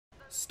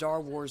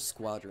Star Wars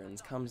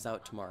Squadrons comes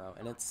out tomorrow,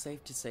 and it's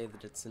safe to say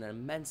that it's an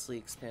immensely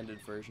expanded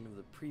version of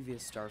the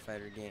previous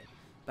Starfighter game,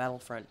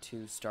 Battlefront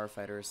 2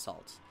 Starfighter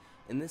Assault.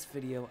 In this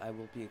video, I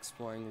will be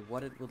exploring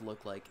what it would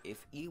look like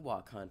if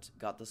Ewok Hunt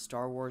got the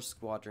Star Wars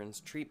Squadrons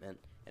treatment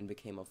and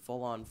became a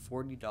full-on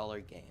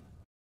 $40 game.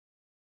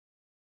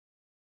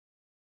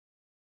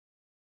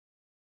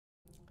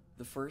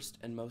 The first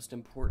and most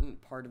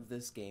important part of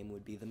this game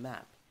would be the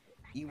map.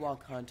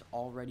 Ewok Hunt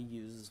already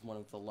uses one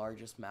of the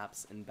largest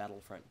maps in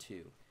Battlefront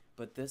 2,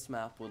 but this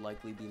map would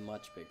likely be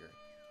much bigger.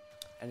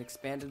 An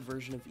expanded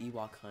version of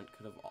Ewok Hunt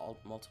could have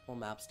multiple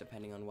maps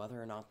depending on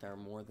whether or not there are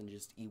more than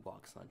just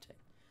Ewoks hunting.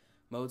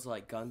 Modes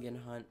like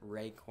Gungan Hunt,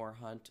 Rancor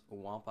Hunt,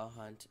 Wampa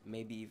Hunt,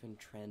 maybe even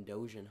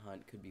Trandoshan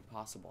Hunt could be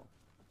possible.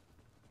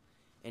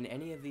 In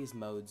any of these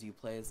modes, you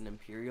play as an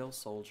Imperial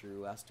soldier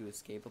who has to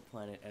escape a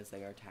planet as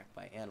they are attacked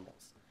by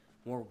animals.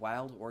 More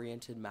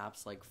wild-oriented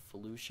maps like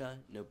Felucia,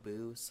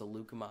 Naboo,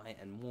 Seleucami,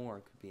 and more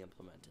could be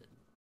implemented.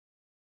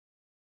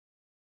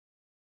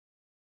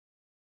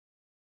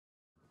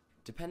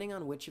 Depending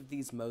on which of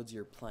these modes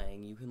you're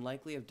playing, you can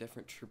likely have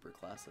different trooper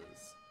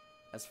classes.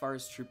 As far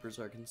as troopers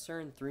are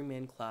concerned, 3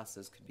 main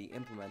classes could be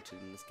implemented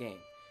in this game: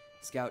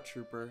 Scout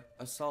Trooper,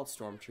 Assault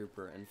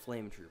Stormtrooper, and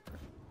Flame Trooper.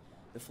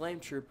 The Flame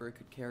Trooper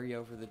could carry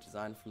over the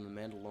design from The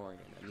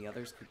Mandalorian, and the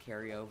others could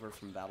carry over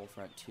from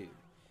Battlefront 2.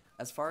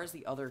 As far as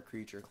the other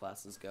creature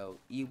classes go,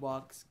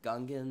 Ewoks,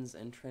 Gungans,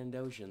 and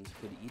Trandoshans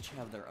could each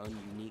have their own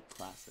unique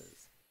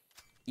classes.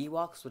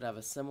 Ewoks would have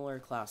a similar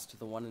class to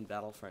the one in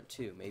Battlefront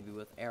 2, maybe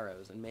with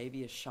arrows, and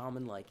maybe a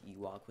shaman-like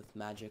Ewok with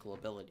magical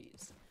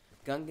abilities.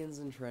 Gungans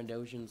and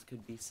Trandoshans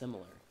could be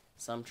similar.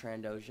 Some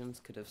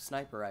Trandoshans could have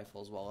sniper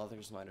rifles while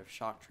others might have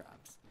shock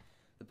traps.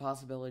 The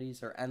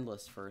possibilities are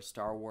endless for a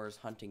Star Wars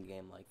hunting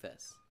game like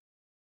this.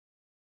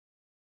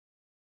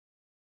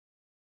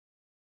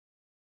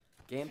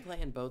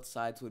 Gameplay in both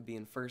sides would be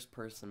in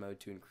first-person mode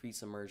to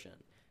increase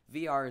immersion.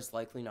 VR is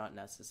likely not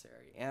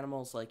necessary.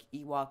 Animals like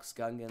Ewoks,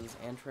 Gungans,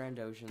 and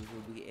Trandoshans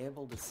would be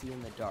able to see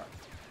in the dark,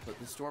 but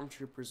the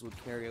Stormtroopers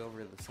would carry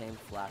over the same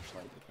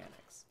flashlight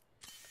mechanics.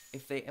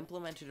 If they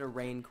implemented a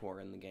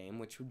Rancor in the game,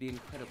 which would be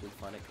incredibly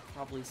fun, it could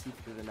probably see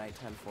through the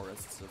nighttime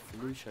forests of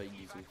Felucia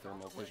using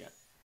thermal vision.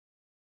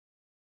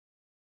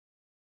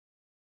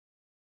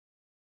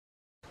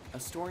 A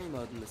story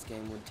mode in this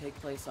game would take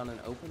place on an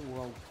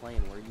open-world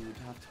plane where you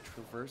would have to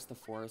traverse the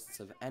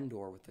forests of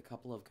Endor with a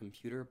couple of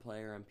computer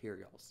player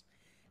Imperials.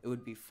 It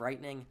would be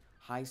frightening,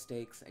 high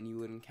stakes, and you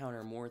would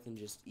encounter more than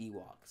just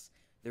Ewoks.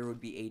 There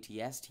would be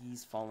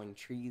AT-STs, falling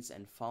trees,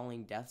 and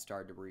falling Death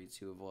Star debris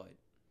to avoid.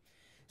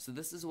 So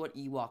this is what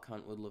Ewok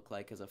Hunt would look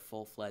like as a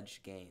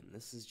full-fledged game.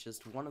 This is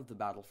just one of the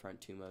Battlefront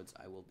 2 modes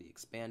I will be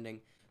expanding,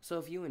 so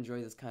if you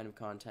enjoy this kind of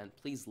content,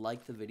 please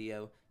like the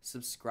video,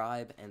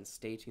 subscribe, and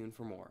stay tuned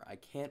for more. I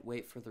can't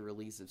wait for the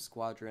release of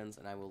Squadrons,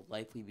 and I will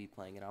likely be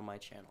playing it on my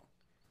channel.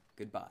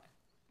 Goodbye.